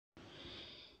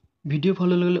Video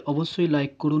ভালো লাগলে অবশ্যই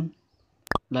লাইক করুন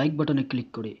লাইক বাটনে ক্লিক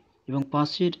করে এবং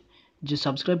পাশের যে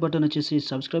সাবস্ক্রাইব বাটন আছে সেই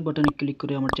সাবস্ক্রাইব বাটনে ক্লিক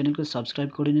করে আমার চ্যানেলকে সাবস্ক্রাইব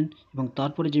করে নিন এবং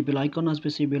তারপরে যে বেল আইকন আসবে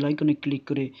সেই বেল আইকনে ক্লিক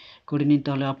করে নিন,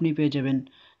 তাহলে আপনি পেয়ে যাবেন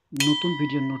নতুন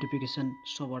ভিডিওর নোটিফিকেশান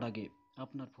সবার আগে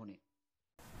আপনার ফোনে।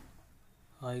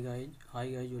 Hi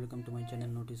guys welcome to my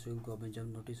channel notice with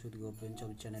government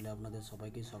job চ্যানেলে আপনাদের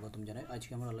সবাইকে স্বাগতম জানাই।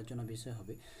 আজকে আমার আলোচনা বিষয়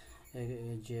হবে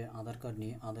যে আধার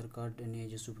কার্ড নিয়ে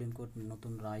যে সুপ্রিম কোর্ট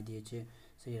নতুন রায় দিয়েছে,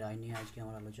 সেই রায় নিয়ে আজকে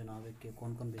আমার আলোচনা হবে।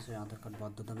 কোন কোন বিষয়ে আধার কার্ড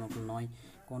বাধ্যতামূলক নয়,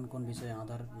 কোন কোন বিষয়ে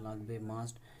আধার লাগবে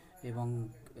মাস্ট, এবং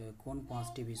কোন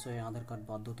 5টি বিষয়ে আধার কার্ড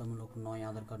বাধ্যতামূলক নয়,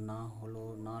 আধার কার্ড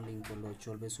না লিঙ্ক করলেও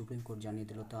চলবে, সুপ্রিম কোর্ট জানিয়ে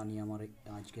দিল। তা নিয়ে আমার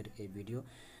আজকের এই ভিডিও।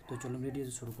 তো চলুন ভিডিও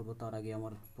শুরু করবো। তার আগে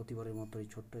আমার প্রতিবারের মতো এই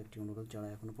ছোট্ট একটি অনুরোধ, যারা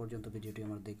এখনও পর্যন্ত ভিডিওটি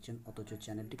আমার দেখছেন অথচ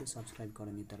চ্যানেলটিকে সাবস্ক্রাইব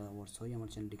করেনি, তারা অবশ্যই আমার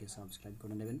চ্যানেলটিকে সাবস্ক্রাইব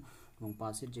করে নেবেন এবং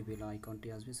পাশের যে বেল আইকনটি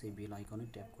আসবে সেই বেল আইকনে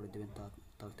ট্যাপ করে দেবেন।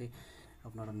 তাতে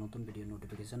আপনারা নতুন ভিডিও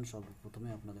নোটিফিকেশান সর্বপ্রথমে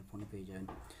আপনাদের ফোনে পেয়ে যাবেন।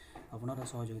 আপনারা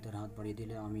সহযোগিতার হাত বাড়িয়ে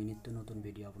দিলে আমি নিত্য নতুন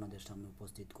ভিডিও আপনাদের সামনে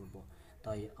উপস্থিত করব,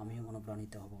 তাই আমিও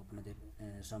অনুপ্রাণিত হব আপনাদের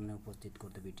সামনে উপস্থিত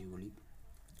করতে ভিডিওগুলি,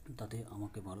 তাতে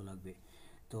আমাকে ভালো লাগবে।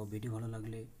 তো ভিডিও ভালো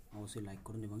লাগলে অবশ্যই লাইক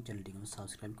করুন এবং চ্যানেলটিকে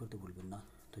সাবস্ক্রাইব করতে ভুলবেন না।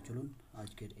 তো চলুন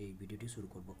আজকের এই ভিডিওটি শুরু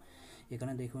করব।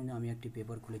 এখানে দেখুন আমি একটি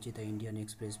পেপার খুলেছি, তা ইন্ডিয়ান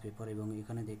এক্সপ্রেস পেপার, এবং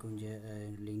এখানে দেখুন যে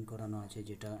লিঙ্ক করানো আছে,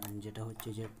 যেটা হচ্ছে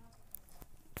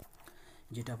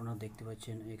যেটা আপনারা দেখতে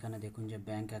পাচ্ছেন। এখানে দেখুন যে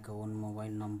ব্যাঙ্ক অ্যাকাউন্ট,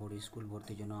 মোবাইল নম্বর, স্কুল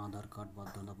ভর্তির জন্য আধার কার্ড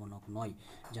বাধ্যতামূলক নয়,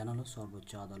 জানালো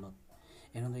সর্বোচ্চ আদালত।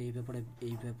 এখানে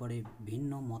এই ব্যাপারে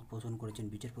ভিন্ন মত পোষণ করেছেন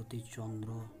বিচারপতি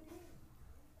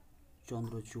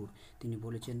চন্দ্রচূড়। তিনি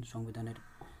বলেছেন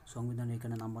সংবিধানের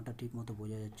এখানে নাম্বারটা ঠিক মতো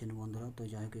বোঝা যাচ্ছে না বন্ধুরা, তো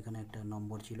যাই হোক এখানে একটা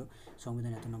নম্বর ছিল।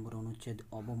 সংবিধান এত নম্বর অনুচ্ছেদ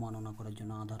অবমাননা করার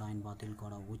জন্য আধার আইন বাতিল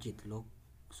করা উচিত।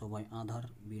 লোকসভায় আধার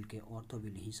বিলকে অর্থ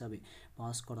বিল হিসাবে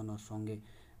পাস করানোর সঙ্গে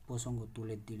প্রসঙ্গ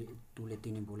তুলে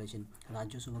তিনি বলেছেন,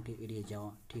 রাজ্যসভাকে এড়িয়ে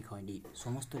যাওয়া ঠিক হয়নি।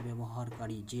 সমস্ত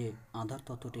ব্যবহারকারী যে আধার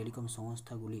তথ্য টেলিকম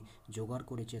সংস্থাগুলি জোগাড়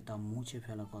করেছে তা মুছে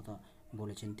ফেলার কথা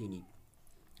বলেছেন তিনি।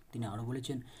 আরও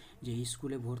বলেছেন যে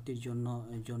স্কুলে ভর্তির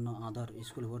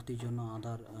জন্য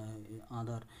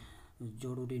আধার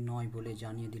জরুরি নয় বলে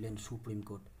জানিয়ে দিলেন সুপ্রিম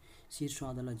কোর্ট। শীর্ষ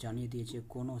আদালত জানিয়ে দিয়েছে,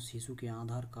 কোনো শিশুকে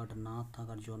আধার কার্ড না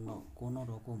থাকার জন্য কোনো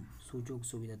রকম সুযোগ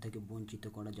সুবিধা থেকে বঞ্চিত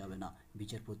করা যাবে না।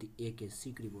 বিচারপতি কে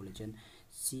সিকরি বলেছেন,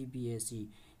 সিবিএসই,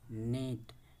 নেট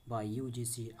বা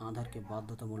ইউজিসি আধারকে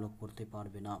বাধ্যতামূলক করতে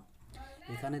পারবে না।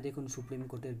 এখানে দেখুন সুপ্রিম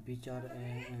কোর্টের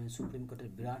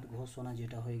বিরাট ঘোষণা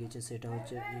যেটা হয়ে গেছে, সেটা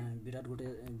হচ্ছে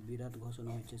বিরাট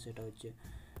ঘোষণা হচ্ছে, সেটা হচ্ছে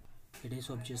এটাই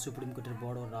সবচেয়ে সুপ্রিম কোর্টের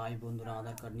বড় রায় বন্ধুরা।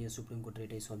 আধার কার্ড নিয়ে সুপ্রিম কোর্টের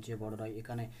এটাই সবচেয়ে বড় রায়।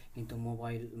 এখানে কিন্তু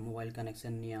মোবাইল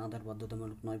কানেকশন নিয়ে আধার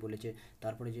বাধ্যতামূলক নয় বলেছে।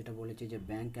 তারপরে যেটা বলেছে যে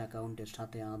ব্যাঙ্ক অ্যাকাউন্টের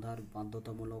সাথে আধার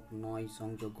বাধ্যতামূলক নয়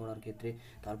সংযোগ করার ক্ষেত্রে।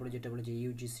 তারপরে যেটা বলেছে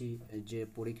ইউজিসি যে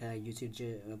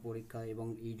পরীক্ষা এবং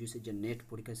ইউজিসির যে নেট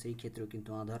পরীক্ষা, সেই ক্ষেত্রেও কিন্তু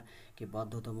আধারকে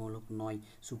বাধ্যতামূলক নয়,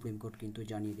 সুপ্রিম কোর্ট কিন্তু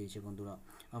জানিয়ে দিয়েছে বন্ধুরা।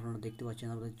 আপনারা দেখতে পাচ্ছেন,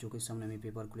 আপনাদের চোখের সামনে আমি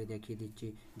পেপার খুলে দেখিয়ে দিচ্ছি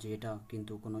যে এটা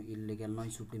কিন্তু কোনো ইললিগ্যাল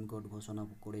নয়, সুপ্রিম কোর্ট ঘোষণা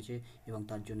করেছে এবং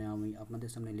তার জন্য আমি আপনাদের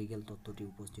সামনে লিগ্যাল তথ্যটি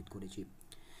উপস্থিত করেছি।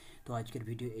 তো আজকের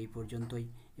ভিডিও এই পর্যন্তই,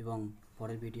 এবং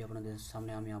পরের ভিডিও আপনাদের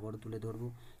সামনে আমি আবারও তুলে ধরবো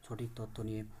সঠিক তথ্য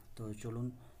নিয়ে। তো চলুন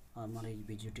আমার এই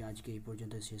ভিডিওটি আজকে এই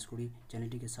পর্যন্ত শেষ করি।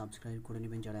 চ্যানেলটিকে সাবস্ক্রাইব করে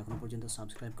নেবেন যারা এখনও পর্যন্ত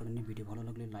সাবস্ক্রাইব করেননি। ভিডিও ভালো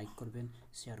লাগলে লাইক করবেন,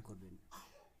 শেয়ার করবেন।